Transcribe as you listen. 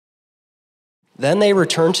Then they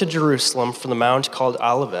returned to Jerusalem from the mount called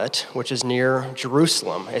Olivet, which is near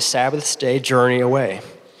Jerusalem, a Sabbath day journey away.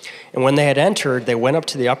 And when they had entered, they went up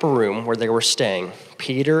to the upper room where they were staying.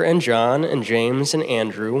 Peter and John and James and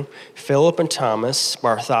Andrew, Philip and Thomas,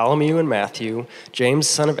 Bartholomew and Matthew, James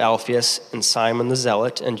the son of Alphaeus, and Simon the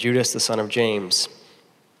Zealot, and Judas the son of James.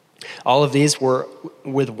 All of these were,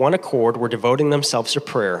 with one accord, were devoting themselves to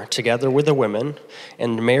prayer, together with the women,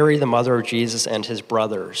 and Mary the mother of Jesus and his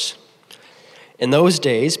brothers. In those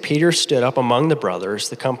days, Peter stood up among the brothers,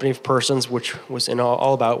 the company of persons which was in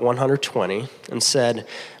all about 120, and said,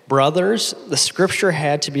 "Brothers, the scripture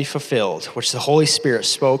had to be fulfilled, which the Holy Spirit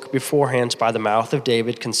spoke beforehand by the mouth of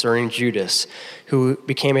David concerning Judas, who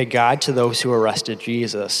became a guide to those who arrested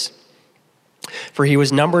Jesus. For he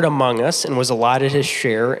was numbered among us and was allotted his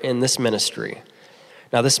share in this ministry.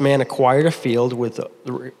 Now this man acquired a field with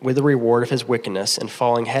the reward of his wickedness, and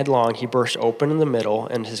falling headlong, he burst open in the middle,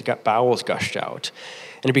 and his bowels gushed out.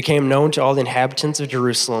 And it became known to all the inhabitants of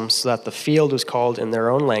Jerusalem, so that the field was called in their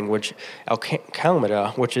own language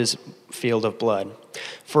Al-Qalmada, which is field of blood.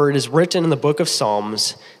 For it is written in the book of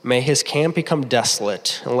Psalms, may his camp become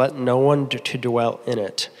desolate, and let no one to dwell in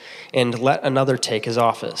it, and let another take his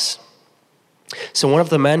office." So one of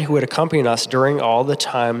the men who had accompanied us during all the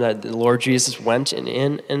time that the Lord Jesus went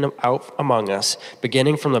in and out among us,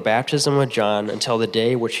 beginning from the baptism of John until the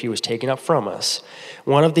day which he was taken up from us,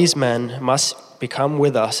 one of these men must become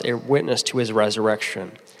with us a witness to his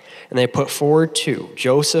resurrection. And they put forward two,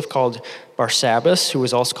 Joseph called Barsabbas, who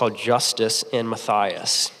was also called Justus, and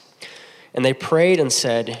Matthias. And they prayed and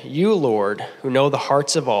said, "You, Lord, who know the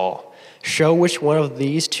hearts of all, show which one of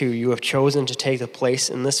these two you have chosen to take the place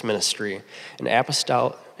in this ministry, an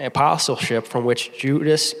apostleship from which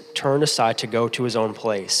Judas turned aside to go to his own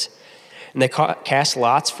place." And they cast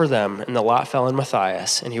lots for them, and the lot fell on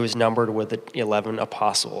Matthias, and he was numbered with the 11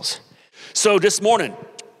 apostles. So this morning,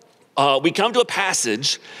 we come to a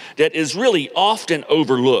passage that is really often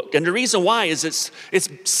overlooked. And the reason why is it's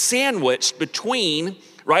sandwiched between,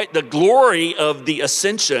 right, the glory of the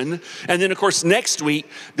ascension, and then of course next week,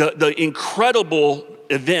 the incredible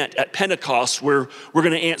event at Pentecost where we're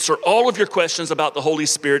gonna answer all of your questions about the Holy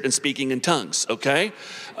Spirit and speaking in tongues, okay?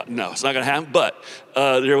 No, it's not gonna happen, but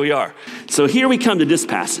there we are. So here we come to this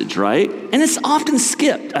passage, right? And it's often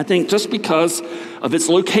skipped, I think, just because of its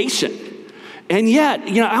location. And yet,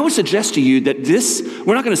 I would suggest to you that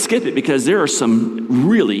we're not going to skip it because there are some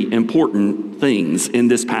really important things in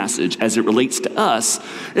this passage as it relates to us,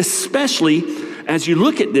 especially as you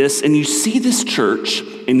look at this and you see this church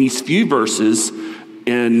in these few verses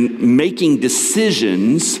and making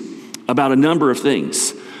decisions about a number of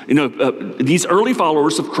things. These early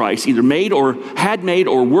followers of Christ either made or had made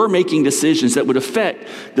or were making decisions that would affect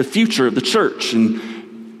the future of the church. And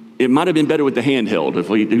it might have been better with the handheld.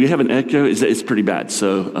 Do you have an echo? It's pretty bad.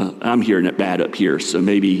 So I'm hearing it bad up here. So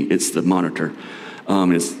maybe it's the monitor.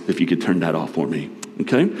 If you could turn that off for me.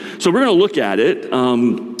 Okay. So we're going to look at it.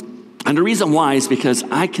 And the reason why is because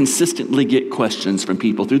I consistently get questions from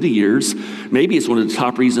people through the years. Maybe it's one of the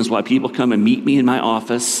top reasons why people come and meet me in my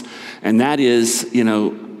office. And that is,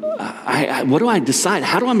 what do I decide?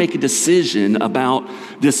 How do I make a decision about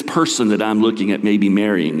this person that I'm looking at maybe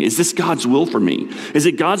marrying? Is this God's will for me? Is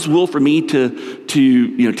it God's will for me to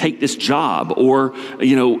take this job? Or,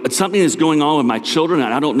 something is going on with my children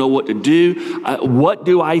and I don't know what to do.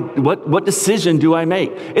 What decision do I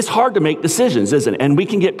make? It's hard to make decisions, isn't it? And we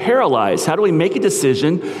can get paralyzed. How do we make a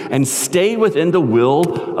decision and stay within the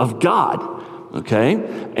will of God? Okay?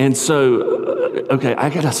 And so, I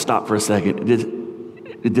got to stop for a second.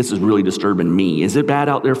 This is really disturbing me. Is it bad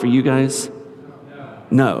out there for you guys?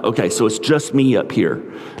 No. Okay, so it's just me up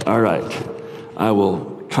here. All right. I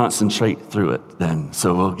will concentrate through it then,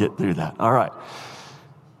 so we'll get through that. All right.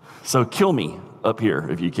 So kill me up here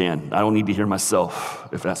if you can. I don't need to hear myself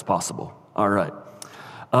if that's possible. All right.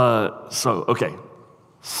 Okay.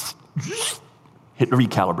 Hit the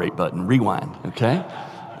recalibrate button, rewind, okay?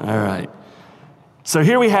 All right. So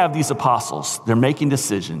here we have these apostles. They're making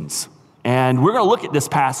decisions. And we're going to look at this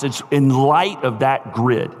passage in light of that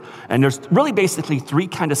grid. And there's really basically three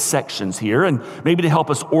kind of sections here. And maybe to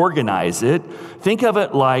help us organize it, think of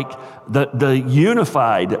it like the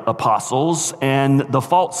unified apostles and the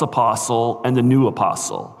false apostle and the new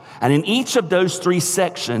apostle. And in each of those three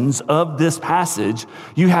sections of this passage,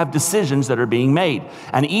 you have decisions that are being made.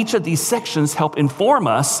 And each of these sections help inform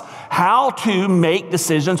us how to make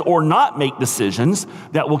decisions or not make decisions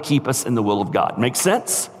that will keep us in the will of God. Make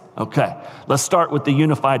sense? Okay, let's start with the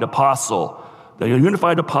unified apostle. The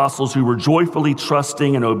unified apostles who were joyfully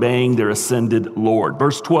trusting and obeying their ascended Lord.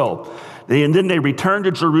 Verse 12, And then they returned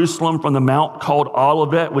to Jerusalem from the mount called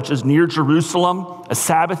Olivet, which is near Jerusalem, a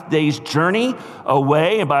Sabbath day's journey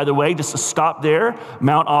away. And by the way, just to stop there,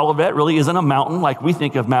 Mount Olivet really isn't a mountain like we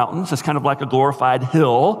think of mountains. It's kind of like a glorified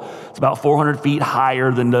hill. It's about 400 feet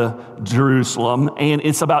higher than Jerusalem. And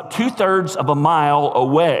it's about 2/3 of a mile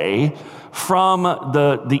away from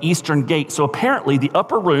the eastern gate. So apparently the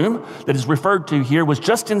upper room that is referred to here was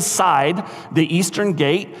just inside the eastern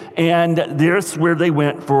gate, and there's where they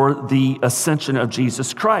went for the ascension of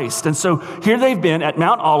Jesus Christ. And so here they've been at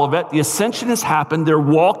Mount Olivet. The ascension has happened. They're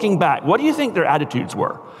walking back. What do you think their attitudes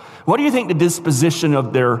were? What do you think the disposition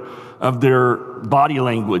of their body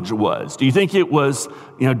language was? Do you think it was,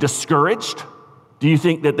 discouraged? Do you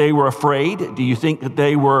think that they were afraid? Do you think that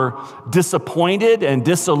they were disappointed and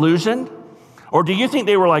disillusioned? Or do you think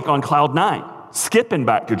they were like on cloud 9, skipping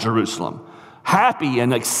back to Jerusalem, happy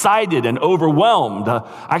and excited and overwhelmed?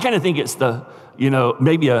 I kind of think it's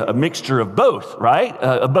maybe a mixture of both, right?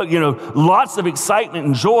 But lots of excitement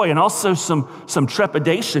and joy, and also some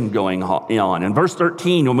trepidation going on. In verse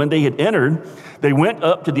 13, and when they had entered, they went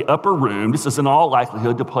up to the upper room. This is in all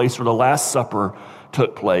likelihood the place where the Last Supper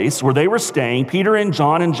took place, where they were staying. Peter and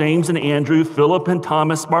John and James and Andrew, Philip and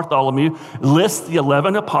Thomas, Bartholomew, lists the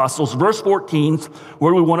 11 apostles. Verse 14,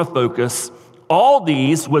 where we want to focus. All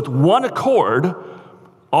these with one accord,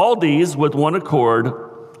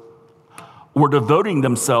 were devoting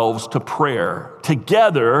themselves to prayer,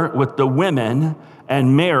 together with the women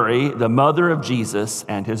and Mary, the mother of Jesus,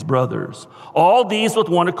 and his brothers. All these with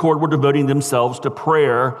one accord were devoting themselves to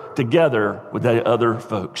prayer, together with the other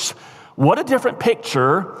folks. What a different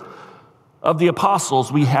picture of the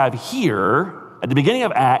apostles we have here at the beginning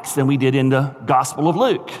of Acts than we did in the Gospel of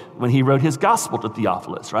Luke when he wrote his gospel to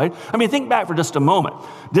Theophilus, right? I mean, think back for just a moment.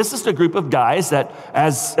 This is the group of guys that,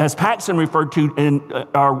 as Paxton referred to in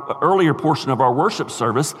our earlier portion of our worship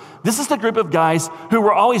service, this is the group of guys who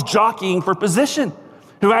were always jockeying for position,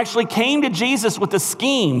 who actually came to Jesus with a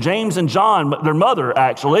scheme, James and John, their mother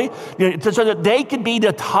actually, so that they could be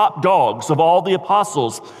the top dogs of all the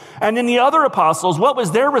apostles. And then the other apostles, what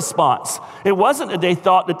was their response? It wasn't that they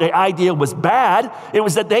thought that the idea was bad. It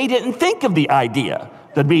was that they didn't think of the idea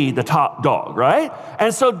to be the top dog, right?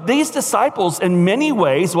 And so these disciples, in many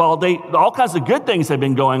ways, while all kinds of good things had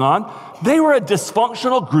been going on, they were a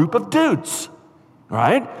dysfunctional group of dudes,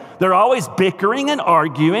 right? They're always bickering and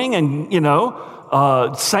arguing and,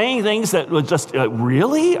 saying things that were just,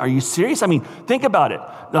 really? Are you serious? I mean, think about it.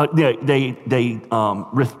 They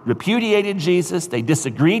repudiated Jesus. They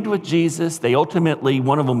disagreed with Jesus. They ultimately,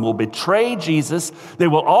 one of them will betray Jesus. They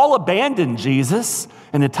will all abandon Jesus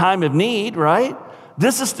in a time of need, right?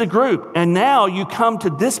 This is the group. And now you come to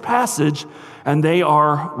this passage and they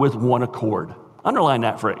are with one accord. Underline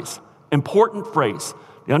that phrase. Important phrase.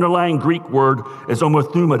 The underlying Greek word is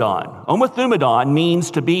omothumadon. Omothumadon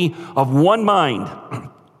means to be of one mind,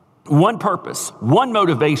 one purpose, one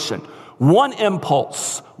motivation, one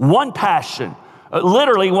impulse, one passion.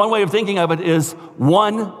 Literally, one way of thinking of it is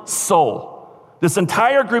one soul. This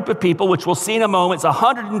entire group of people, which we'll see in a moment, it's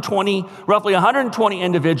roughly 120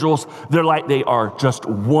 individuals. They're like they are just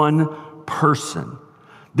one person.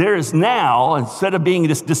 There is now, instead of being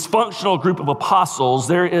this dysfunctional group of apostles,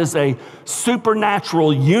 there is a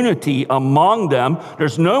supernatural unity among them.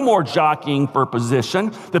 There's no more jockeying for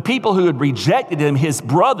position. The people who had rejected him, his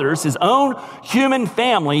brothers, his own human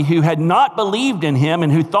family, who had not believed in him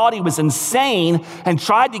and who thought he was insane and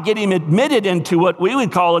tried to get him admitted into what we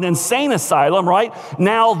would call an insane asylum, right?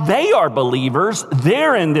 Now they are believers.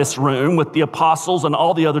 They're in this room with the apostles and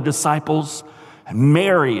all the other disciples. And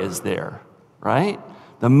Mary is there, right?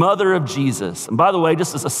 The mother of Jesus. And by the way,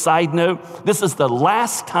 just as a side note, this is the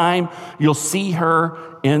last time you'll see her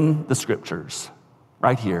in the scriptures,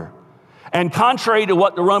 right here. And contrary to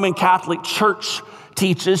what the Roman Catholic Church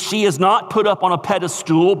teaches, she is not put up on a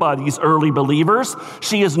pedestal by these early believers.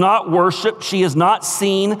 She is not worshiped. She is not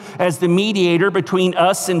seen as the mediator between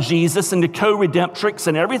us and Jesus and the co-redemptrix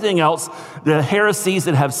and everything else, the heresies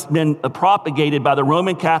that have been propagated by the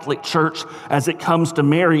Roman Catholic Church as it comes to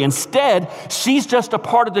Mary. Instead, she's just a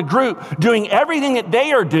part of the group, doing everything that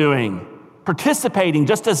they are doing, participating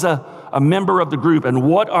just as a member of the group. And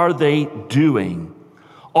what are they doing?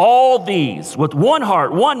 All these, with one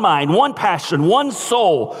heart, one mind, one passion, one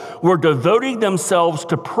soul, were devoting themselves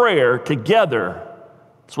to prayer together.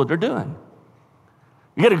 That's what they're doing.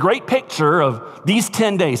 You get a great picture of these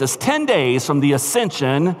 10 days. It's 10 days from the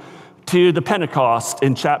ascension to the Pentecost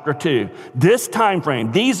in chapter 2. This time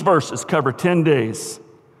frame, these verses cover 10 days.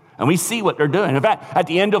 And we see what they're doing. In fact, at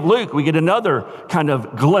the end of Luke, we get another kind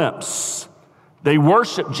of glimpse. They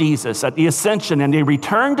worshiped Jesus at the ascension, and they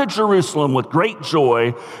returned to Jerusalem with great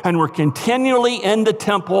joy and were continually in the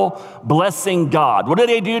temple blessing God. What did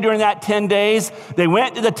they do during that 10 days? They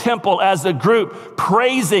went to the temple as a group,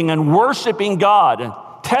 praising and worshiping God and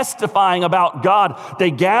testifying about God. They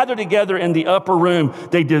gather together in the upper room.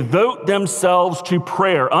 They devote themselves to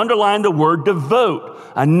prayer. Underline the word devote,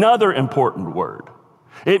 another important word.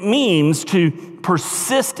 It means to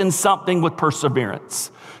persist in something with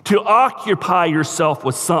perseverance, to occupy yourself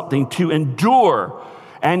with something, to endure,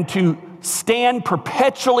 and to stand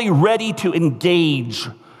perpetually ready to engage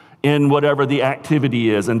in whatever the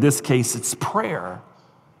activity is. In this case, it's prayer.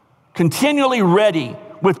 Continually ready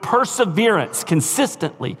with perseverance,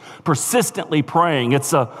 consistently, persistently praying.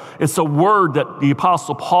 It's a word that the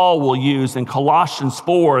Apostle Paul will use in Colossians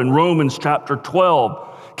 4 and Romans chapter 12.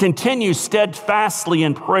 Continue steadfastly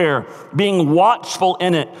in prayer, being watchful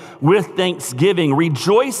in it with thanksgiving.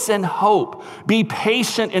 Rejoice in hope. Be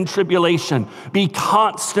patient in tribulation. Be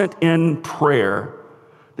constant in prayer.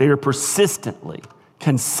 They are persistently,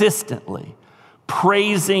 consistently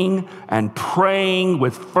praising and praying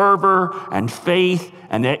with fervor and faith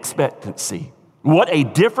and expectancy. What a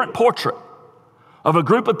different portrait of a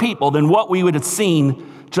group of people than what we would have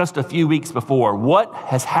seen just a few weeks before. What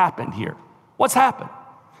has happened here? What's happened?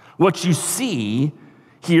 What you see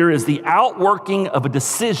here is the outworking of a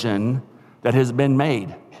decision that has been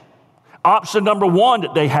made. Option number one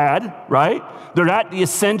that they had, right? They're at the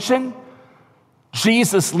ascension.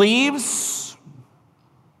 Jesus leaves.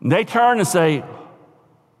 And they turn and say,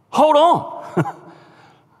 hold on.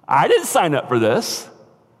 I didn't sign up for this.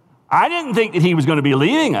 I didn't think that he was going to be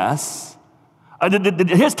leaving us.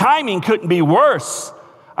 His timing couldn't be worse.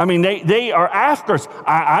 I mean, they are after us.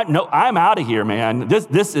 No, I'm out of here, man.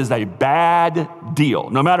 This is a bad deal.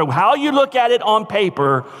 No matter how you look at it on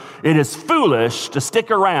paper, it is foolish to stick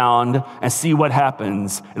around and see what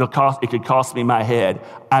happens. It could cost me my head.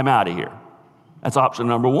 I'm out of here. That's option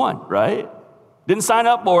number one, right? Didn't sign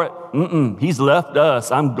up for it. He's left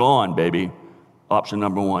us. I'm gone, baby. Option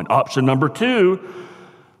number one. Option number two,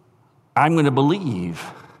 I'm going to believe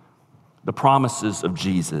the promises of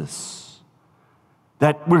Jesus.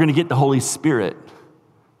 That we're going to get the Holy Spirit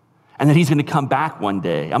and that he's going to come back one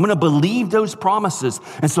day. I'm going to believe those promises,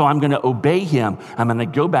 and so I'm going to obey him. I'm going to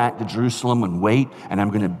go back to Jerusalem and wait, and I'm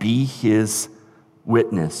going to be his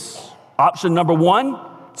witness. Option number one,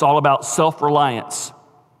 it's all about self-reliance,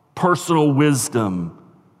 personal wisdom.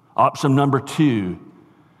 Option number two,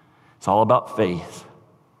 it's all about faith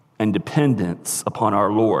and dependence upon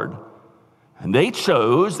our Lord. And they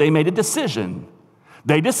made a decision.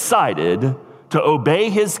 They decided to obey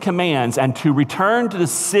his commands and to return to the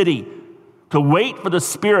city, to wait for the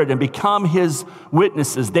Spirit and become his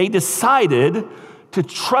witnesses. They decided to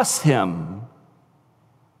trust him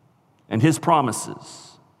and his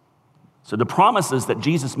promises. So the promises that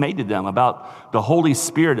Jesus made to them about the Holy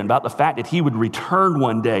Spirit and about the fact that he would return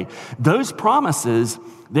one day, those promises,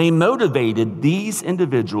 they motivated these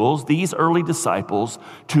individuals, these early disciples,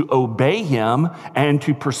 to obey him and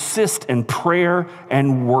to persist in prayer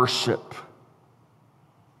and worship.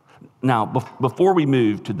 Now, before we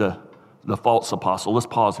move to the false apostle, let's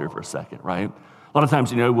pause here for a second, right? A lot of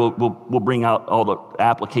times, we'll bring out all the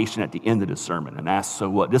application at the end of the sermon and ask, so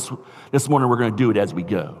what? This morning, we're going to do it as we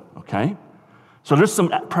go, okay? So there's some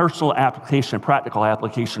personal application, practical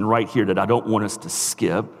application right here that I don't want us to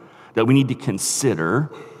skip, that we need to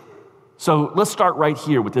consider. So let's start right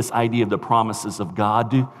here with this idea of the promises of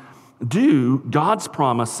God. Do God's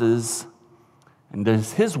promises and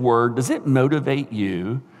does his word, does it motivate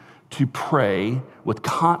you to pray with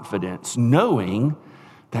confidence, knowing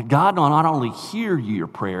that God will not only hear your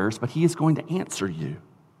prayers, but he is going to answer you?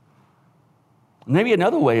 Maybe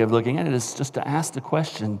another way of looking at it is just to ask the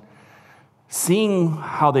question, seeing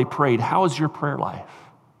how they prayed, how is your prayer life?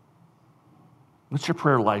 What's your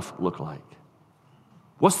prayer life look like?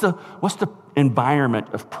 What's the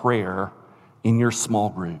environment of prayer in your small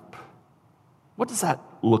group? What does that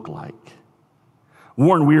look like?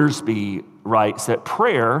 Warren Wiersbe writes that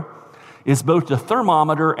prayer is both the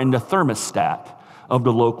thermometer and the thermostat of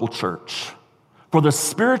the local church. For the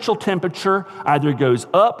spiritual temperature either goes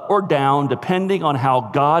up or down depending on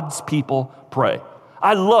how God's people pray.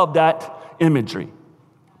 I love that imagery.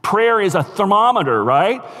 Prayer is a thermometer,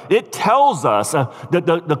 right? It tells us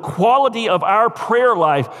the quality of our prayer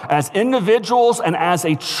life as individuals and as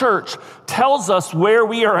a church tells us where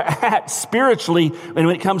we are at spiritually when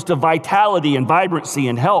it comes to vitality and vibrancy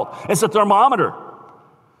and health. It's a thermometer.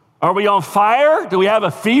 Are we on fire? Do we have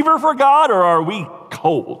a fever for God, or are we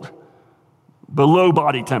cold? Below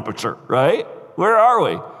body temperature, right? Where are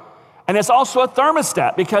we? And it's also a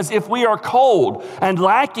thermostat, because if we are cold and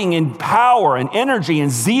lacking in power and energy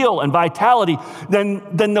and zeal and vitality,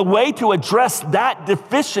 then the way to address that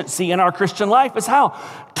deficiency in our Christian life is how?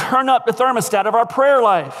 Turn up the thermostat of our prayer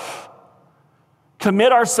life.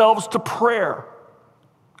 Commit ourselves to prayer.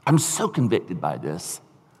 I'm so convicted by this,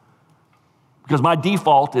 because my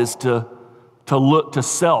default is to look to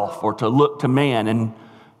self or to look to man. And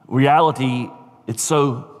reality, it's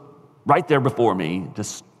so right there before me.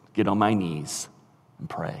 Just get on my knees and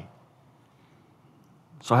pray.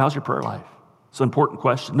 So how's your prayer life? It's an important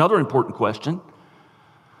question. Another important question: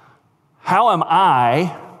 how am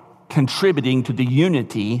I contributing to the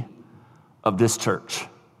unity of this church?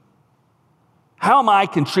 How am I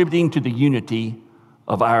contributing to the unity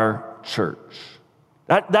of our church?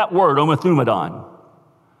 That word, omathumadon,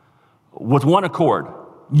 with one accord.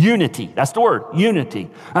 Unity, that's the word, unity.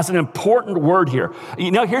 That's an important word here.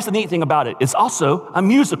 You know, here's the neat thing about it. It's also a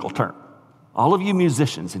musical term. All of you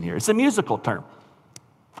musicians in here, it's a musical term.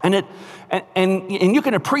 And you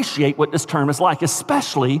can appreciate what this term is like,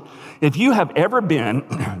 especially if you have ever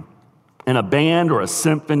been in a band or a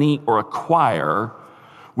symphony or a choir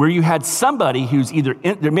where you had somebody who's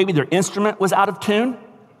maybe their instrument was out of tune,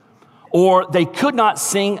 or they could not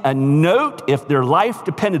sing a note if their life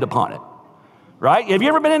depended upon it. Right? Have you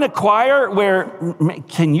ever been in a choir where,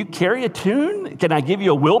 can you carry a tune? Can I give you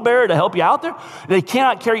a wheelbarrow to help you out there? They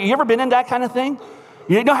cannot carry. You ever been in that kind of thing?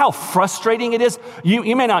 You know how frustrating it is?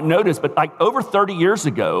 You may not notice, but like over 30 years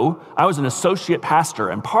ago, I was an associate pastor,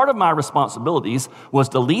 and part of my responsibilities was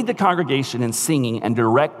to lead the congregation in singing and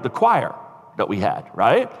direct the choir that we had,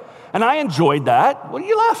 right? And I enjoyed that. What are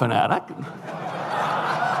you laughing at?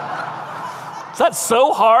 Is that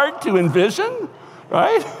so hard to envision?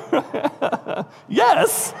 Right?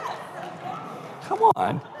 Yes. Come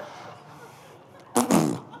on.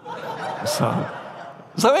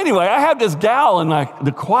 So anyway, I have this gal in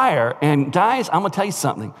the choir, and guys, I'm gonna tell you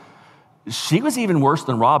something. She was even worse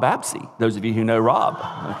than Rob Apsey, those of you who know Rob,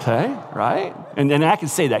 okay, right? And I can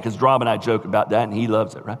say that because Rob and I joke about that, and he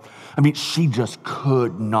loves it, right? I mean, she just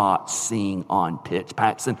could not sing on pitch.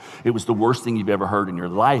 Paxton, it was the worst thing you've ever heard in your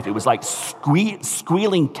life. It was like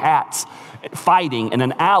squealing cats fighting in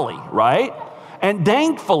an alley, right? And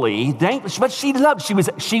thankfully, but she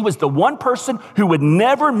was the one person who would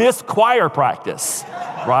never miss choir practice,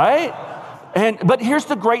 right? But here's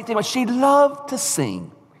the great thing, she loved to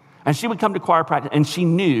sing. And she would come to choir practice, and she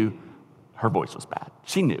knew her voice was bad.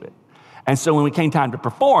 She knew it. And so when it came time to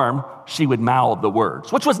perform, she would mouth the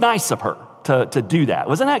words, which was nice of her to do that.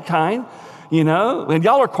 Wasn't that kind? You know, and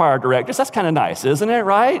y'all are choir directors. That's kind of nice, isn't it,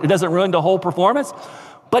 right? It doesn't ruin the whole performance.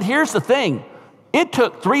 But here's the thing. It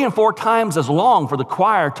took 3 and 4 times as long for the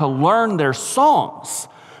choir to learn their songs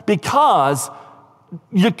because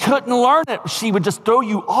you couldn't learn it. She would just throw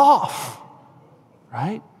you off,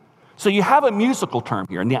 right? So you have a musical term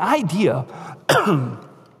here, and the idea,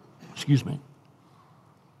 excuse me,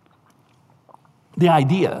 the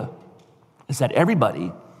idea is that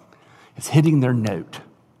everybody is hitting their note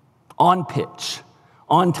on pitch,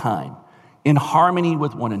 on time, in harmony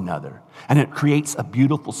with one another, and it creates a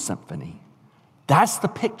beautiful symphony. That's the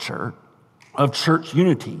picture of church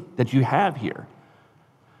unity that you have here.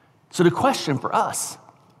 So the question for us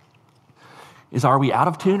is, are we out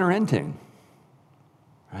of tune or in tune?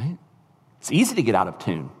 Right? It's easy to get out of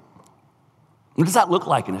tune. What does that look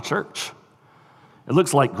like in a church? It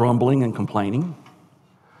looks like grumbling and complaining.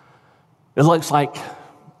 It looks like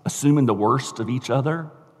assuming the worst of each other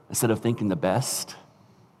instead of thinking the best.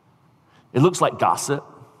 It looks like gossip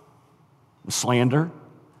and slander.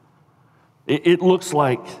 It looks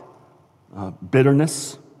like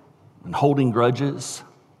bitterness and holding grudges.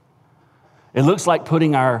 It looks like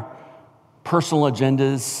putting our personal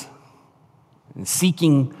agendas and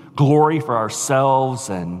seeking glory for ourselves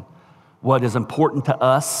and what is important to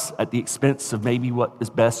us at the expense of maybe what is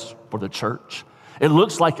best for the church. It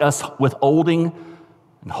looks like us withholding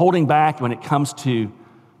and holding back when it comes to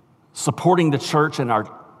supporting the church and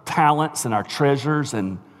our talents and our treasures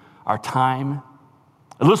and our time.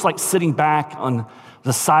 It looks like sitting back on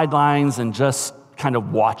the sidelines and just kind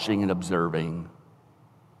of watching and observing.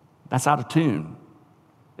 That's out of tune.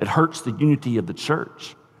 It hurts the unity of the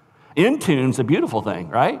church. In tune's a beautiful thing,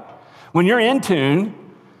 right? When you're in tune,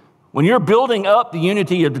 when you're building up the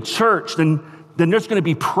unity of the church, then then there's going to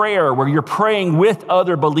be prayer where you're praying with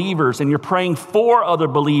other believers and you're praying for other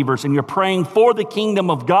believers and you're praying for the kingdom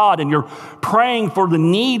of God and you're praying for the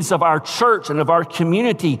needs of our church and of our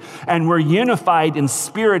community, and we're unified in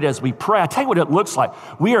spirit as we pray. I tell you what it looks like.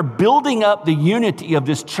 We are building up the unity of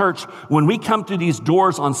this church when we come through these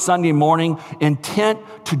doors on Sunday morning, intent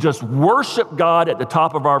to just worship God at the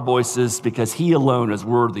top of our voices because He alone is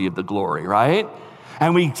worthy of the glory, right?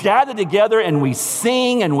 And we gather together and we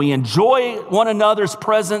sing and we enjoy one another's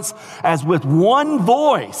presence as with one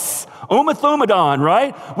voice, omathomadon,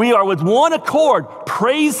 right? We are with one accord,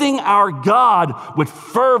 praising our God with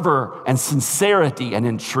fervor and sincerity and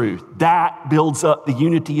in truth. That builds up the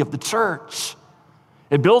unity of the church.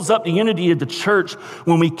 It builds up the unity of the church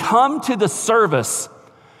when we come to the service.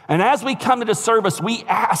 And as we come to the service, we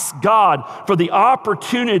ask God for the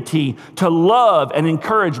opportunity to love and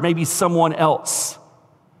encourage maybe someone else.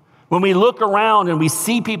 When we look around and we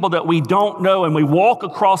see people that we don't know and we walk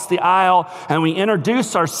across the aisle and we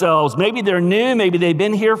introduce ourselves, maybe they're new, maybe they've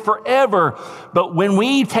been here forever, but when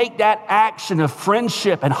we take that action of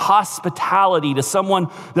friendship and hospitality to someone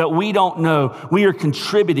that we don't know, we are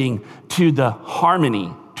contributing to the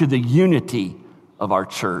harmony, to the unity of our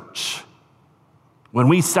church. When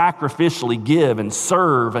we sacrificially give and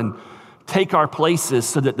serve and take our places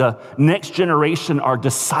so that the next generation are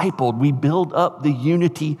discipled, we build up the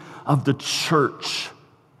unity of the church.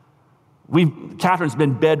 Catherine's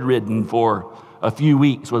been bedridden for a few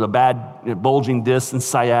weeks with a bad bulging disc and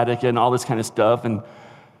sciatica and all this kind of stuff. And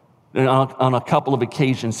on a couple of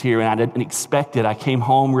occasions here, and I didn't expect it, I came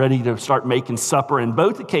home ready to start making supper. And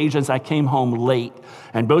both occasions I came home late.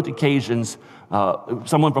 And both occasions,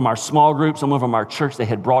 someone from our small group, someone from our church, they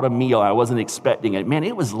had brought a meal. I wasn't expecting it. Man,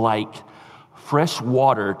 it was like fresh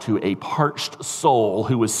water to a parched soul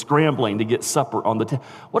who was scrambling to get supper on the table.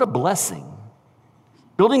 What a blessing.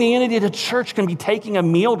 Building the unity of the church can be taking a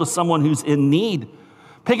meal to someone who's in need,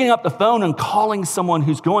 picking up the phone and calling someone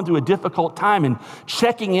who's going through a difficult time and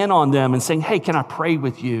checking in on them and saying, hey, can I pray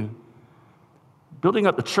with you? Building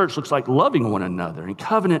up the church looks like loving one another. In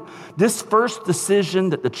covenant, this first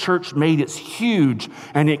decision that the church made, it's huge,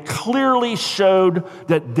 and it clearly showed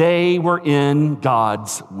that they were in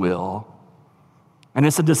God's will. And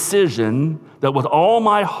it's a decision that with all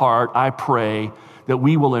my heart, I pray that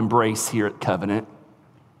we will embrace here at Covenant.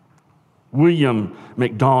 William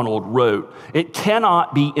MacDonald wrote, "It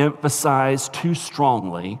cannot be emphasized too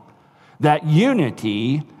strongly that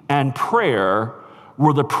unity and prayer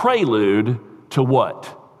were the prelude to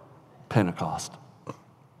what? Pentecost.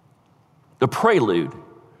 The prelude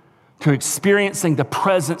to experiencing the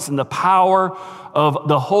presence and the power of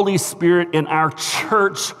the Holy Spirit in our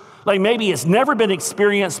church. Like maybe it's never been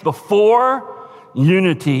experienced before.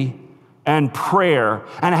 Unity and prayer.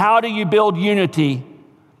 And how do you build unity?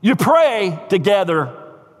 You pray together.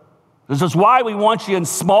 This is why we want you in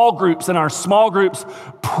small groups, in our small groups,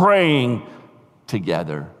 praying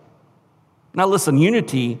together. Now listen,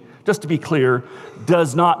 unity, just to be clear,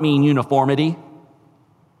 does not mean uniformity.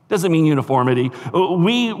 Doesn't mean uniformity.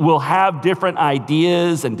 We will have different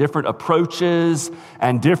ideas and different approaches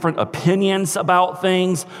and different opinions about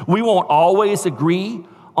things. We won't always agree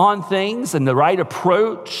on things and the right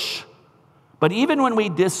approach. But even when we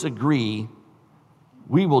disagree,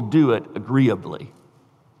 we will do it agreeably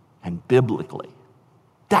and biblically.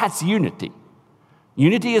 That's unity.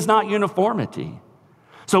 Unity is not uniformity.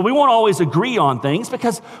 So we won't always agree on things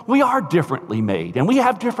because we are differently made and we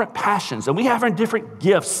have different passions and we have different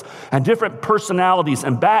gifts and different personalities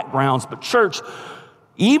and backgrounds. But church,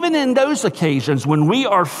 even in those occasions when we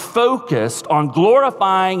are focused on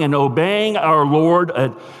glorifying and obeying our Lord,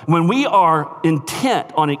 when we are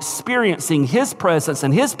intent on experiencing His presence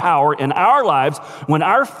and His power in our lives, when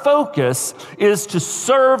our focus is to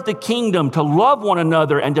serve the kingdom, to love one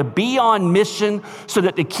another, and to be on mission so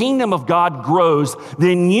that the kingdom of God grows,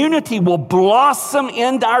 then unity will blossom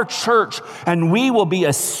into our church and we will be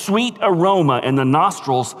a sweet aroma in the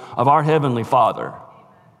nostrils of our Heavenly Father.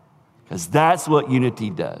 Because that's what unity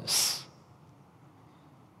does.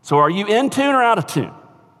 So are you in tune or out of tune?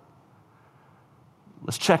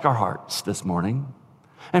 Let's check our hearts this morning.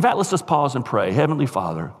 In fact, let's just pause and pray. Heavenly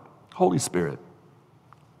Father, Holy Spirit,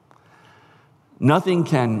 nothing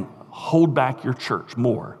can hold back your church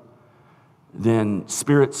more than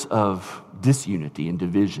spirits of disunity and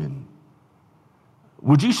division.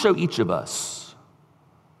 Would you show each of us?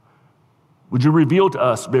 Would you reveal to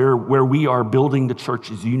us where we are building the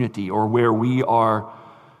church's unity or where we are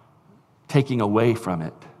taking away from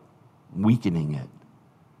it, weakening it?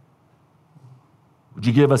 Would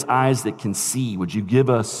you give us eyes that can see? Would you give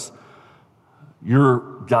us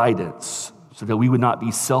your guidance so that we would not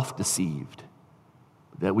be self-deceived?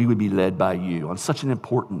 that we would be led by you on such an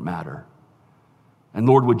important matter. And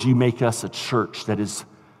Lord, would you make us a church that is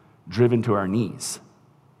driven to our knees,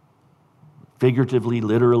 figuratively,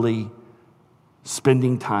 literally,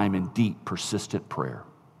 spending time in deep, persistent prayer.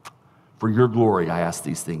 For your glory, I ask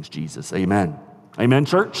these things, Jesus. Amen. Amen,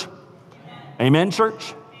 church? Amen,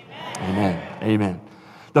 church? Amen. Amen.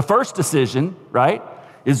 The first decision, right,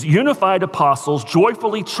 is unified apostles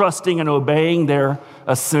joyfully trusting and obeying their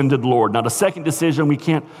ascended Lord. Now, the second decision we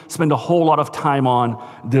can't spend a whole lot of time on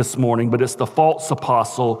this morning, but it's the false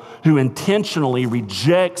apostle who intentionally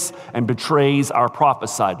rejects and betrays our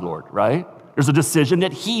prophesied Lord, right? There's a decision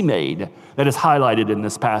that he made that is highlighted in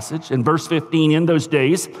this passage. In verse 15, in those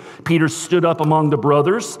days, Peter stood up among the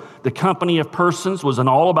brothers. The company of persons was in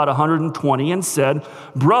all about 120 and said,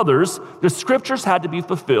 "Brothers, the scriptures had to be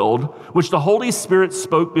fulfilled, which the Holy Spirit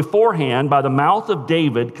spoke beforehand by the mouth of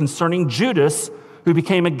David concerning Judas, who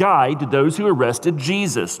became a guide to those who arrested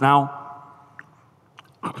Jesus." Now,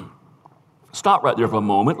 stop right there for a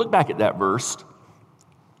moment. Look back at that verse.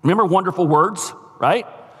 Remember wonderful words, right?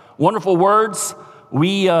 Wonderful words.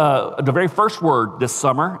 The very first word this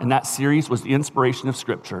summer in that series was the inspiration of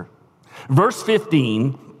Scripture. Verse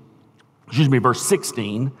 16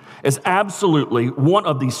 is absolutely one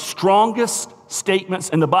of the strongest statements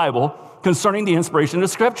in the Bible concerning the inspiration of the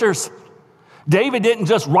Scriptures. David didn't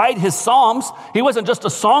just write his Psalms. He wasn't just a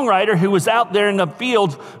songwriter who was out there in the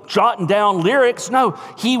fields jotting down lyrics. No,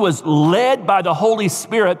 he was led by the Holy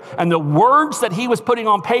Spirit, and the words that he was putting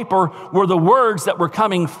on paper were the words that were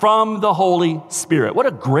coming from the Holy Spirit. What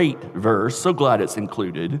a great verse. So glad it's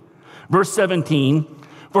included. Verse 17,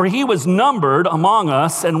 "For he was numbered among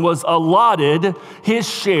us and was allotted his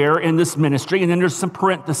share in this ministry." And then there's some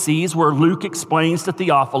parentheses where Luke explains to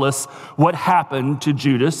Theophilus what happened to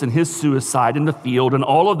Judas and his suicide in the field and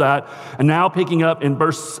all of that. And now picking up in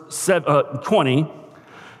verse 20,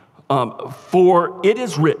 "For it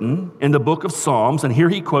is written in the book of Psalms," and here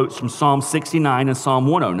he quotes from Psalm 69 and Psalm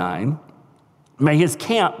 109, "May his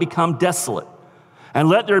camp become desolate, and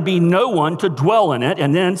let there be no one to dwell in it."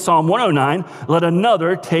 And then Psalm 109, "Let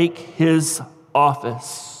another take his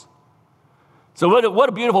office." So what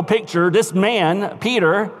a beautiful picture. This man,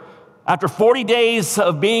 Peter, after 40 days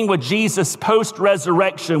of being with Jesus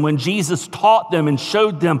post-resurrection, when Jesus taught them and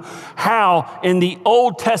showed them how in the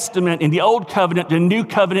Old Testament, in the Old Covenant, the New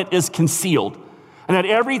Covenant is concealed, and that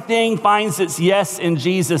everything finds its yes in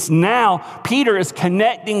Jesus. Now, Peter is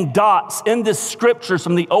connecting dots in the scriptures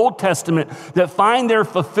from the Old Testament that find their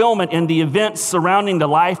fulfillment in the events surrounding the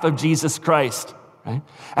life of Jesus Christ. Right?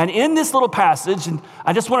 And in this little passage, and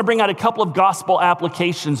I just want to bring out a couple of gospel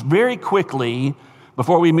applications very quickly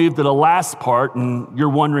before we move to the last part, and you're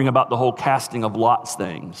wondering about the whole casting of lots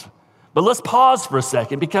things. But let's pause for a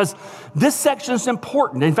second, because this section is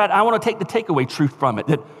important. In fact, I want to take the takeaway truth from it,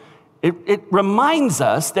 that it reminds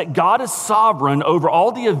us that God is sovereign over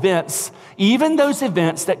all the events, even those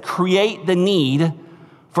events that create the need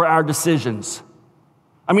for our decisions.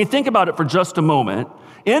 I mean, think about it for just a moment.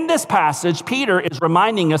 In this passage, Peter is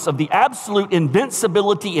reminding us of the absolute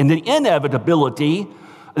invincibility and the inevitability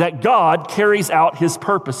that God carries out his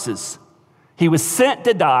purposes. He was sent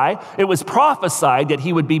to die. It was prophesied that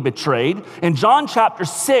he would be betrayed. In John chapter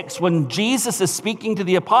 6, when Jesus is speaking to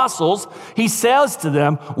the apostles, he says to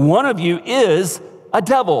them, "One of you is a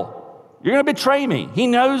devil. You're going to betray me." He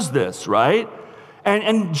knows this, right?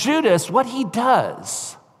 And Judas, what he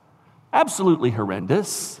does, absolutely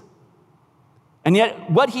horrendous. And yet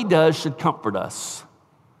what he does should comfort us.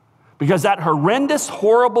 Because that horrendous,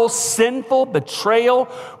 horrible, sinful betrayal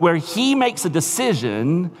where he makes a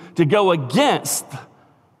decision to go against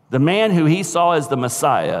the man who he saw as the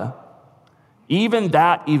Messiah, even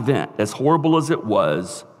that event, as horrible as it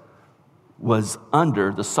was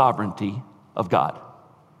under the sovereignty of God.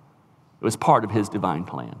 It was part of his divine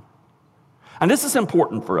plan. And this is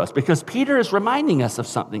important for us because Peter is reminding us of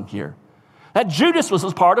something here. That Judas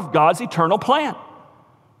was part of God's eternal plan.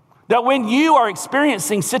 That when you are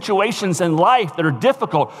experiencing situations in life that are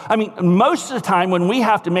difficult, I mean, most of the time when we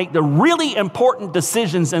have to make the really important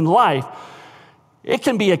decisions in life, it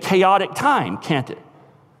can be a chaotic time, can't it?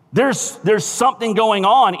 There's something going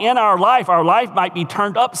on in our life. Our life might be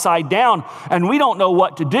turned upside down and we don't know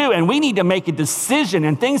what to do, and we need to make a decision,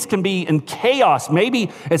 and things can be in chaos.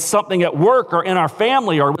 Maybe it's something at work or in our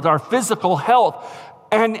family or with our physical health.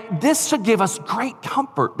 And this should give us great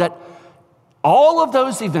comfort that all of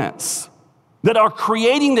those events that are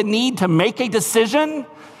creating the need to make a decision,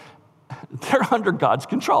 they're under God's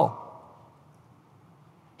control.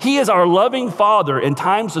 He is our loving Father in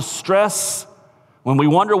times of stress. When we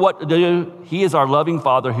wonder what to do, he is our loving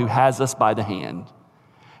Father who has us by the hand.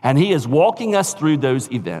 And he is walking us through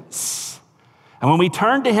those events. And when we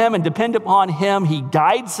turn to him and depend upon him, he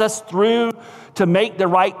guides us through to make the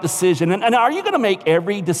right decision. And are you going to make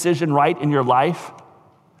every decision right in your life?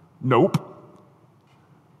 Nope.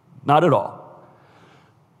 Not at all.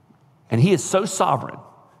 And he is so sovereign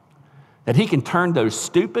that he can turn those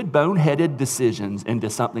stupid, boneheaded decisions into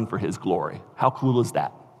something for his glory. How cool is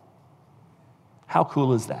that? How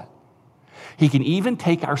cool is that? He can even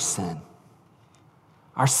take our sin,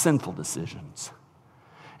 our sinful decisions,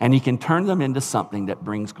 and he can turn them into something that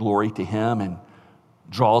brings glory to him and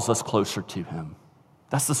draws us closer to him.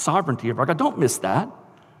 That's the sovereignty of our God. Don't miss that.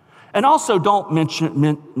 And also don't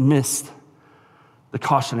miss the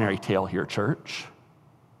cautionary tale here, church.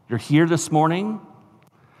 You're here this morning.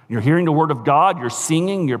 You're hearing the word of God. You're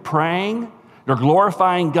singing. You're praying. You're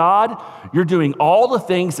glorifying God. You're doing all the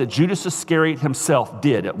things that Judas Iscariot himself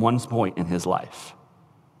did at one point in his life.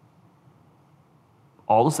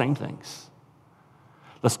 All the same things.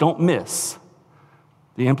 Let's don't miss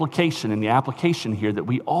the implication and the application here that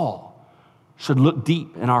we all should look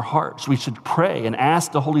deep in our hearts. We should pray and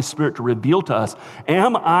ask the Holy Spirit to reveal to us,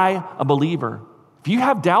 am I a believer? If you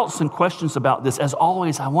have doubts and questions about this, as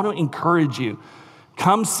always, I want to encourage you.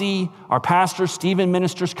 Come see our pastors, Stephen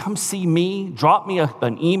Ministers. Come see me. Drop me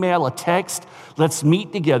an email, a text. Let's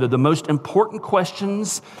meet together. The most important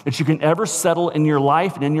questions that you can ever settle in your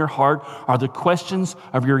life and in your heart are the questions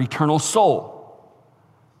of your eternal soul.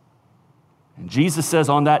 And Jesus says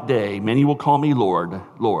on that day, many will call me Lord,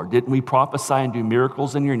 Lord. Didn't we prophesy and do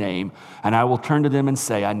miracles in your name? And I will turn to them and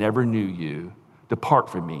say, I never knew you. Depart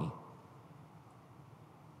from me,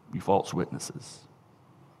 you false witnesses.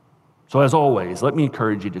 So as always, let me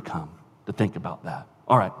encourage you to come, to think about that.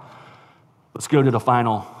 All right, let's go to the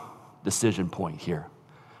final decision point here.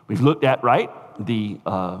 We've looked at, right, these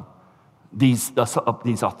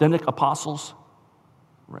authentic apostles,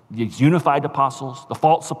 these unified apostles, the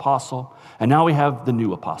false apostle, and now we have the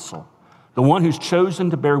new apostle, the one who's chosen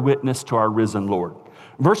to bear witness to our risen Lord.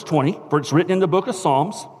 Verse 20, for it's written in the book of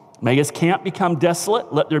Psalms, may his camp become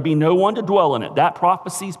desolate, let there be no one to dwell in it. That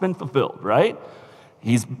prophecy's been fulfilled, right?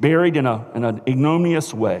 He's buried in an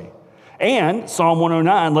ignominious way. And Psalm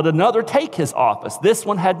 109, let another take his office. This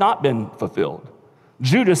one had not been fulfilled.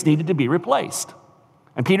 Judas needed to be replaced.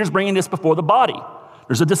 And Peter's bringing this before the body.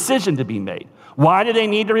 There's a decision to be made. Why do they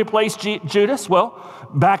need to replace Judas? Well,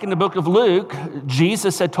 back in the book of Luke,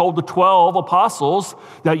 Jesus had told the 12 apostles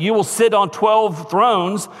that you will sit on 12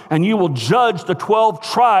 thrones and you will judge the 12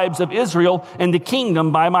 tribes of Israel in the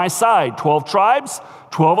kingdom by my side. 12 tribes,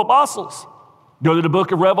 12 apostles. Go to the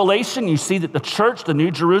book of Revelation, you see that the church, the New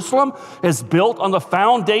Jerusalem, is built on the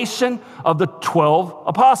foundation of the 12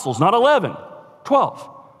 apostles, not 11, 12.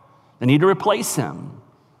 They need to replace him.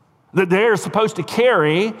 That they're supposed to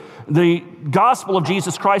carry the gospel of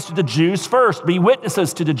Jesus Christ to the Jews first, be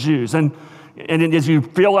witnesses to the Jews. And as you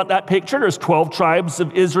fill out that picture, there's 12 tribes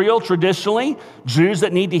of Israel traditionally, Jews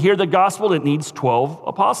that need to hear the gospel, it needs 12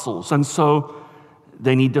 apostles. And so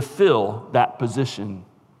they need to fill that position.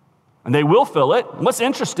 And they will fill it. And what's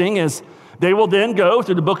interesting is they will then go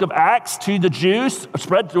through the book of Acts to the Jews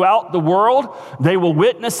spread throughout the world. They will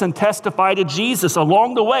witness and testify to Jesus.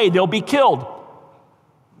 Along the way, they'll be killed.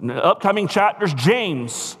 In the upcoming chapters,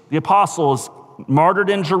 James, the apostle, is martyred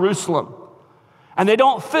in Jerusalem. And they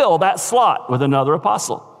don't fill that slot with another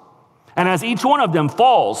apostle. And as each one of them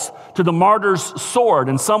falls to the martyr's sword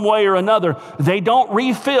in some way or another, they don't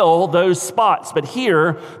refill those spots. But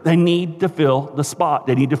here, they need to fill the spot.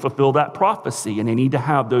 They need to fulfill that prophecy, and they need to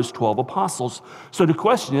have those 12 apostles. So the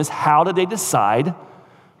question is, how do they decide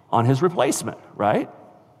on his replacement, right?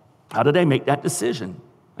 How do they make that decision?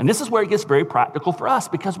 And this is where it gets very practical for us,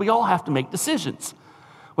 because we all have to make decisions.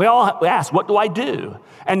 We ask, what do I do?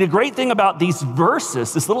 And the great thing about these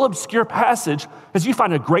verses, this little obscure passage, is you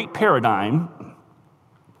find a great paradigm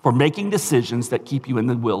for making decisions that keep you in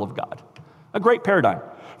the will of God. A great paradigm.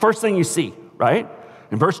 First thing you see, right?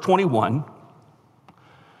 In verse 21,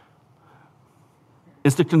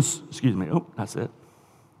 is to, that's it.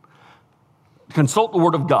 Consult the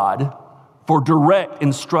word of God for direct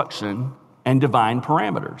instruction and divine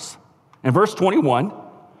parameters. In verse 21,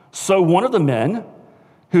 so one of the men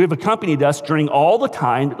who have accompanied us during all the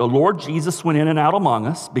time that the Lord Jesus went in and out among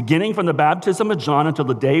us, beginning from the baptism of John until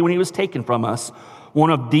the day when he was taken from us, one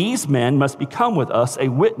of these men must become with us a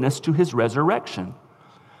witness to his resurrection.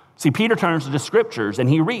 See, Peter turns to the scriptures and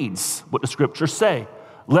he reads what the scriptures say.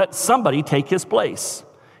 Let somebody take his place.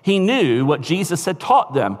 He knew what Jesus had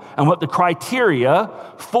taught them and what the criteria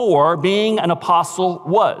for being an apostle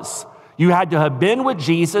was. You had to have been with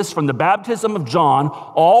Jesus from the baptism of John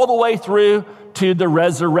all the way through to the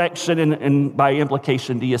resurrection and by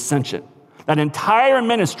implication, the ascension. That entire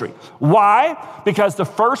ministry. Why? Because the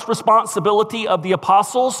first responsibility of the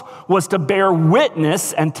apostles was to bear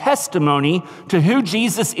witness and testimony to who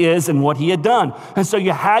Jesus is and what he had done. And so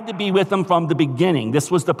you had to be with them from the beginning. This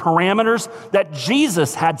was the parameters that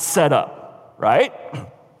Jesus had set up, right?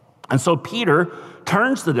 And so Peter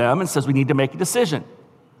turns to them and says, we need to make a decision.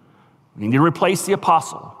 We need to replace the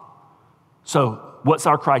apostle. So what's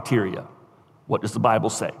our criteria? What does the Bible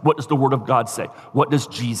say? What does the Word of God say? What does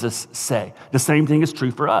Jesus say? The same thing is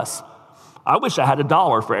true for us. I wish I had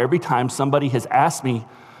 $1 for every time somebody has asked me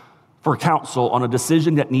for counsel on a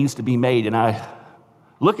decision that needs to be made. And I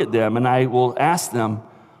look at them and I will ask them,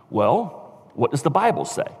 well, what does the Bible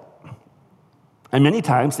say? And many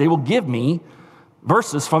times they will give me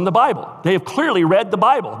verses from the Bible. They have clearly read the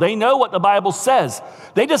Bible. They know what the Bible says.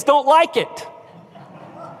 They just don't like it.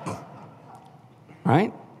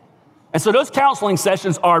 Right? And so those counseling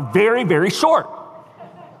sessions are very, very short.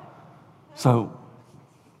 So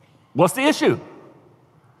what's the issue?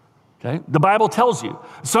 Okay, the Bible tells you.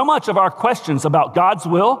 So much of our questions about God's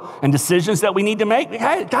will and decisions that we need to make,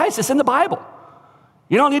 guys, it's in the Bible.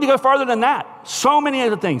 You don't need to go further than that. So many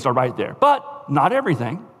of the things are right there, but not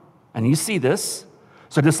everything. And you see this.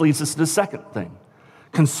 So this leads us to the second thing.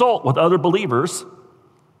 Consult with other believers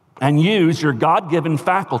and use your God-given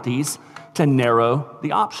faculties to narrow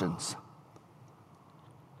the options.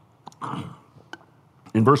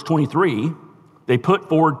 In verse 23, they put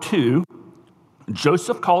forward two,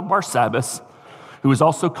 Joseph called Barsabbas, who is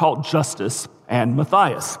also called Justus, and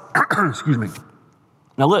Matthias. Excuse me.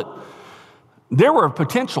 Now look, there were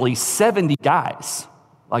potentially 70 guys,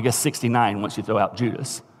 I guess 69 once you throw out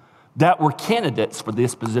Judas, that were candidates for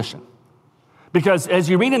this position. Because as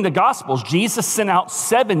you read in the Gospels, Jesus sent out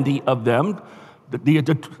 70 of them.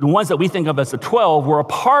 The ones that we think of as the 12 were a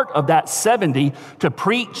part of that 70 to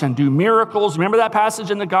preach and do miracles. Remember that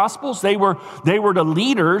passage in the Gospels? They were the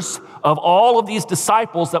leaders of all of these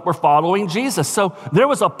disciples that were following Jesus. So there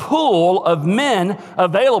was a pool of men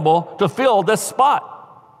available to fill this spot.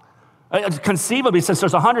 Conceivably, since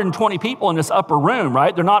there's 120 people in this upper room,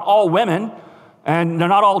 right? They're not all women, and they're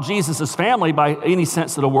not all Jesus' family by any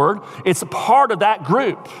sense of the word. It's a part of that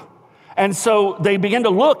group. And so they begin to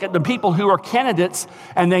look at the people who are candidates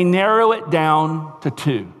and they narrow it down to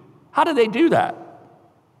two. How do they do that?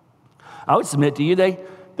 I would submit to you,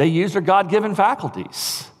 they use their God-given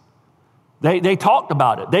faculties. They talked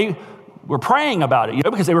about it. They were praying about it,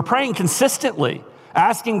 because they were praying consistently,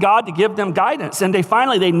 asking God to give them guidance. And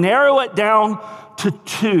they narrow it down to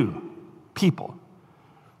two people.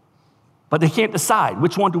 But they can't decide,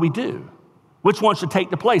 which one do we do? Which one should take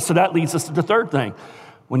the place? So that leads us to the third thing.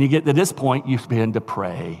 When you get to this point, you begin to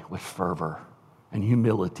pray with fervor and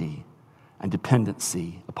humility and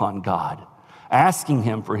dependency upon God, asking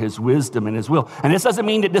him for his wisdom and his will. And this doesn't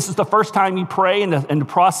mean that this is the first time you pray in the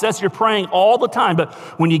process. You're praying all the time. But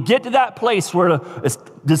when you get to that place where it's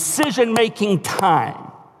decision-making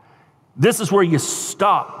time, this is where you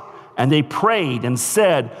stop. And they prayed and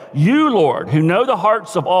said, "You, Lord, who know the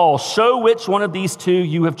hearts of all, show which one of these two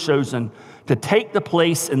you have chosen to take the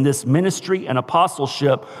place in this ministry and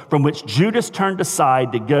apostleship from which Judas turned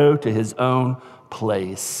aside to go to his own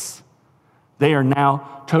place." They are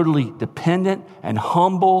now totally dependent and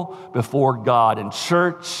humble before God. And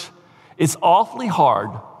church, it's awfully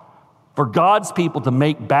hard for God's people to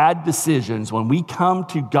make bad decisions when we come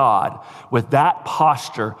to God with that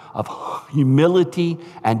posture of humility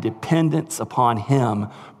and dependence upon him,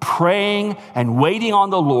 praying and waiting on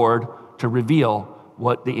the Lord to reveal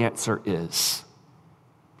what the answer is.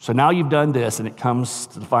 So now you've done this, and it comes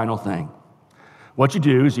to the final thing. What you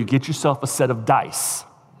do is you get yourself a set of dice.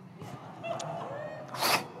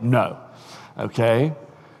 No, okay?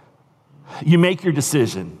 You make your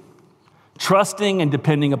decision, trusting and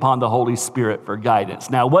depending upon the Holy Spirit for guidance.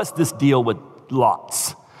 Now, what's this deal with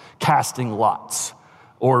lots, casting lots,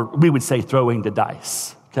 or we would say throwing the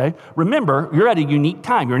dice, okay? Remember, you're at a unique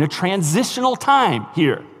time. You're in a transitional time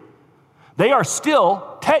here. They are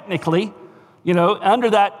still technically, under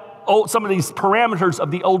some of these parameters of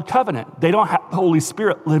the old covenant. They don't have the Holy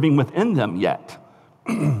Spirit living within them yet.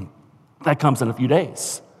 That comes in a few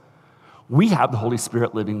days. We have the Holy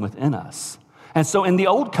Spirit living within us. And so in the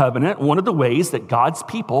old covenant, one of the ways that God's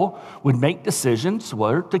people would make decisions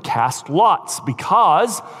were to cast lots,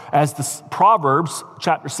 because as the Proverbs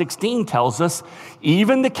chapter 16 tells us,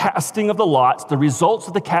 even the casting of the lots, the results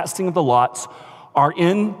of the casting of the lots are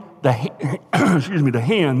in the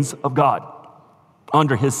hands of God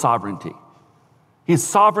under his sovereignty. He's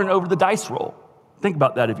sovereign over the dice roll. Think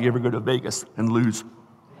about that if you ever go to Vegas and lose.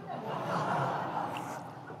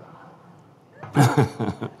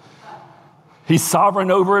 He's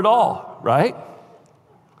sovereign over it all, right?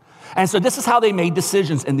 And so this is how they made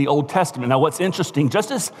decisions in the Old Testament. Now, what's interesting, just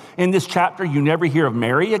as in this chapter, you never hear of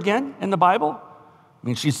Mary again in the Bible. I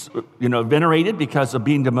mean, she's, venerated because of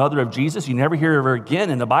being the mother of Jesus. You never hear of her again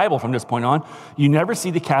in the Bible from this point on. You never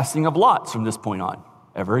see the casting of lots from this point on,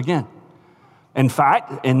 ever again. In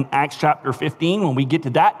fact, in Acts chapter 15, when we get to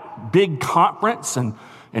that big conference, and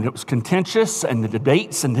it was contentious, and the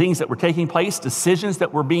debates and things that were taking place, decisions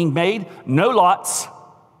that were being made, no lots.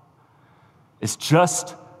 It's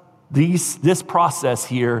just this process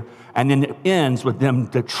here, and then it ends with them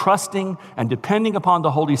trusting and depending upon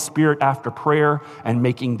the Holy Spirit after prayer and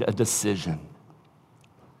making a decision.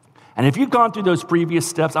 And if you've gone through those previous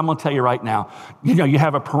steps, I'm going to tell you right now, you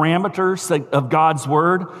have a parameters of God's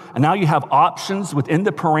word, and now you have options within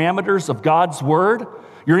the parameters of God's word.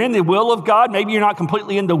 You're in the will of God. Maybe you're not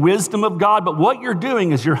completely in the wisdom of God, but what you're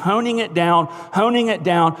doing is you're honing it down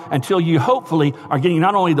until you hopefully are getting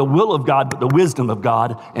not only the will of God, but the wisdom of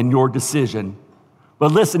God in your decision.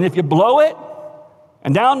 But listen, if you blow it,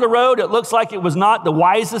 and down the road it looks like it was not the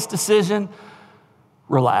wisest decision,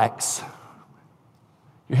 relax.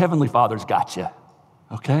 Your Heavenly Father's got you,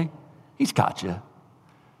 okay? He's got you.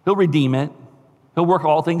 He'll redeem it. He'll work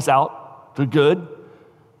all things out to good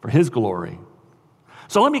for His glory.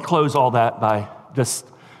 So let me close all that by just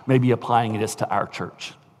maybe applying this to our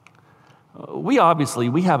church. We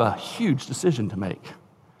have a huge decision to make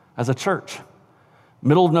as a church.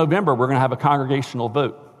 Middle of November, we're going to have a congregational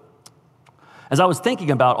vote. As I was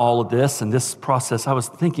thinking about all of this and this process, I was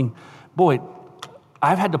thinking, boy,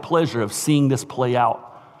 I've had the pleasure of seeing this play out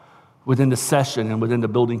within the session and within the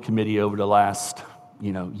building committee over the last,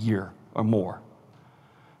 year or more.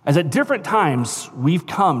 As at different times, we've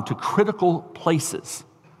come to critical places.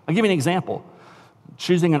 I'll give you an example.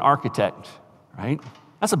 Choosing an architect, right?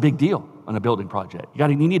 That's a big deal on a building project. You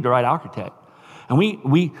need the right architect. And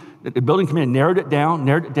the building committee narrowed it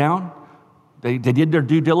down. They did their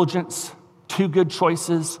due diligence, 2 good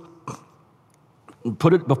choices.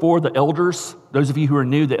 Put it before the elders. Those of you who are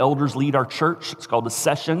new, the elders lead our church. It's called the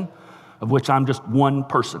session, of which I'm just one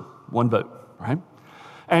person, one vote, right?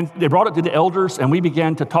 And they brought it to the elders, and we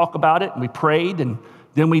began to talk about it, and we prayed, and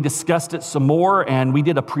then we discussed it some more, and we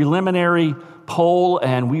did a preliminary poll,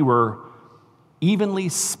 and we were evenly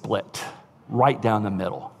split right down the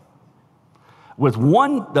middle. With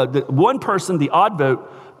one person, the odd vote,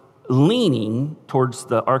 leaning towards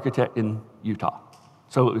the architect in Utah.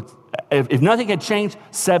 So if nothing had changed,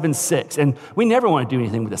 7-6. And we never want to do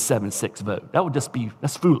anything with a 7-6 vote. That would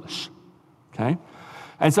that's foolish, okay?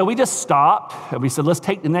 And so we just stopped, and we said, let's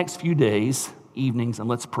take the next few days, evenings, and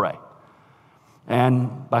let's pray.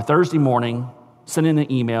 And by Thursday morning, send in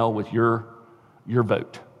an email with your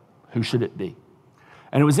vote. Who should it be?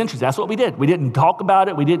 And it was interesting. That's what we did. We didn't talk about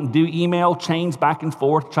it. We didn't do email chains back and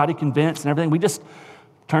forth, try to convince and everything. We just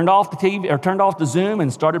turned off the TV or turned off the Zoom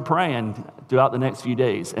and started praying throughout the next few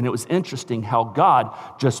days. And it was interesting how God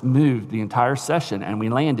just moved the entire session, and we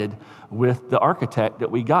landed with the architect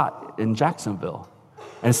that we got in Jacksonville.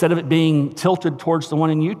 And instead of it being tilted towards the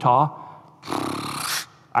one in Utah,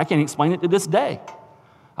 I can't explain it to this day.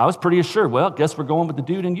 I was pretty assured, well, guess we're going with the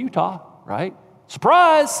dude in Utah, right?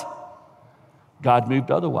 Surprise! God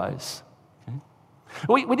moved otherwise.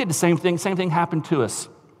 Okay? We did the same thing. Same thing happened to us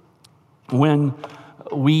when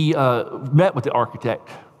we met with the architect,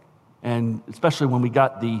 and especially when we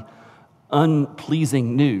got the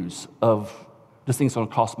unpleasing news of this thing's going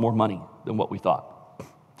to cost more money than what we thought.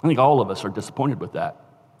 I think all of us are disappointed with that.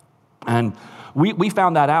 And we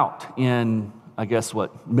found that out in,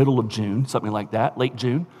 middle of June, something like that, late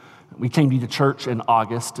June. We came to the church in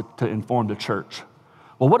August to inform the church.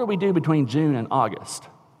 Well, what do we do between June and August?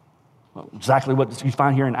 Well, exactly what you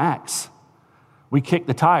find here in Acts. We kicked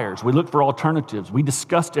the tires. We looked for alternatives. We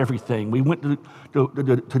discussed everything. We went to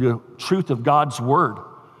the truth of God's word.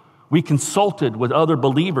 We consulted with other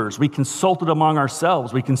believers. We consulted among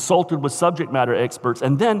ourselves. We consulted with subject matter experts.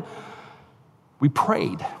 And then we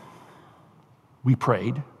prayed. We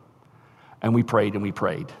prayed, and we prayed, and we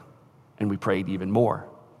prayed, and we prayed even more.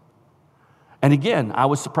 And again, I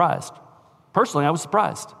was surprised. Personally, I was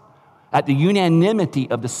surprised at the unanimity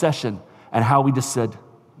of the session and how we just said,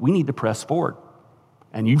 we need to press forward.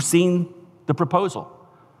 And you've seen the proposal,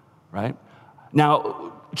 right?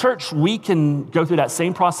 Now, church, we can go through that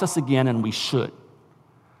same process again, and we should.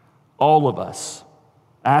 All of us,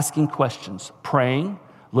 asking questions, praying,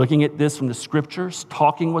 looking at this from the scriptures,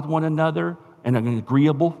 talking with one another in an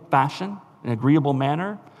agreeable fashion, an agreeable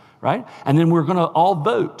manner, right? And then we're going to all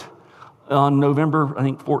vote on November,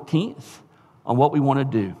 14th, on what we want to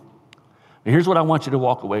do. Here's what I want you to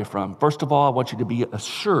walk away from. First of all, I want you to be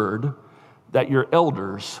assured that your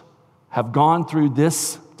elders have gone through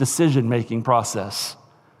this decision-making process.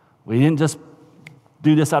 We didn't just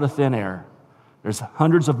do this out of thin air. There's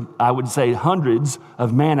hundreds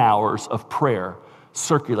of man-hours of prayer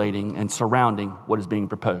circulating and surrounding what is being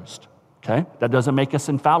proposed, okay? That doesn't make us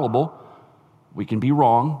infallible. We can be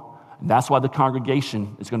wrong, and that's why the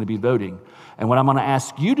congregation is going to be voting. And what I'm going to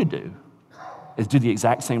ask you to do is do the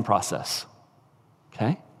exact same process,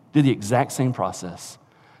 okay? Do the exact same process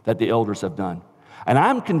that the elders have done. And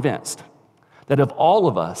I'm convinced that if all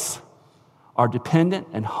of us are dependent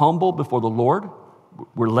and humble before the Lord,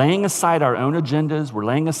 we're laying aside our own agendas, we're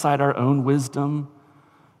laying aside our own wisdom.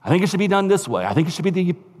 I think it should be done this way. I think it should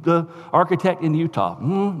be the architect in Utah.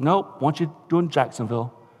 Nope, want you doing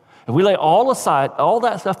Jacksonville. If we lay all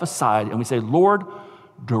that stuff aside, and we say, Lord,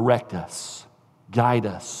 direct us, guide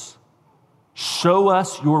us, show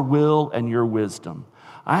us your will and your wisdom,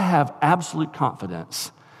 I have absolute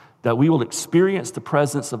confidence that we will experience the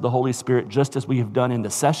presence of the Holy Spirit just as we have done in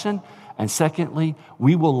the session. And secondly,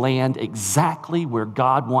 we will land exactly where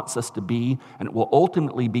God wants us to be, and it will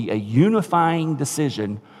ultimately be a unifying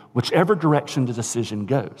decision, whichever direction the decision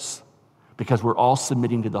goes, because we're all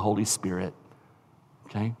submitting to the Holy Spirit,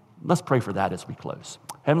 okay? Let's pray for that as we close.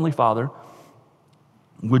 Heavenly Father,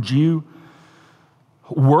 would you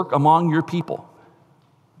work among your people?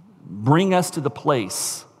 Bring us to the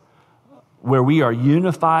place where we are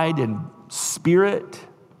unified in spirit,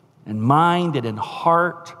 in mind, and in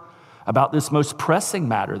heart about this most pressing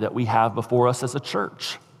matter that we have before us as a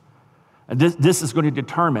church. And this is going to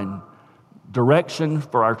determine direction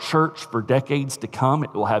for our church for decades to come.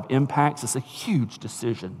 It will have impacts. It's a huge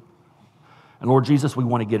decision. And Lord Jesus, we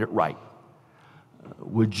want to get it right.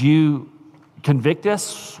 Would you convict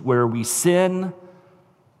us where we sin?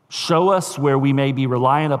 Show us where we may be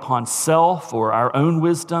reliant upon self or our own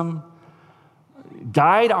wisdom.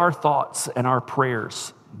 Guide our thoughts and our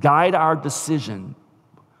prayers. Guide our decision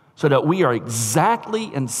so that we are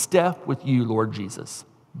exactly in step with you, Lord Jesus.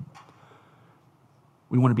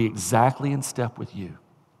 We want to be exactly in step with you.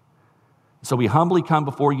 So we humbly come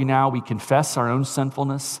before you now. We confess our own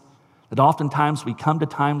sinfulness, that oftentimes we come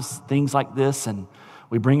to things like this and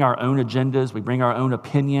we bring our own agendas, we bring our own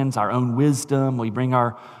opinions, our own wisdom, we bring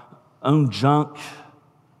our own junk.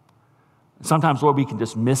 Sometimes, Lord, we can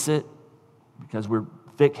just miss it because we're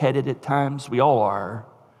thick-headed at times. We all are.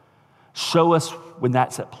 Show us when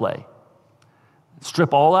that's at play.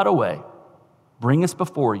 Strip all that away. Bring us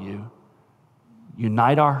before you.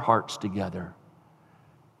 Unite our hearts together.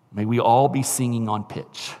 May we all be singing on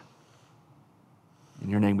pitch. In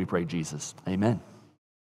your name we pray, Jesus. Amen.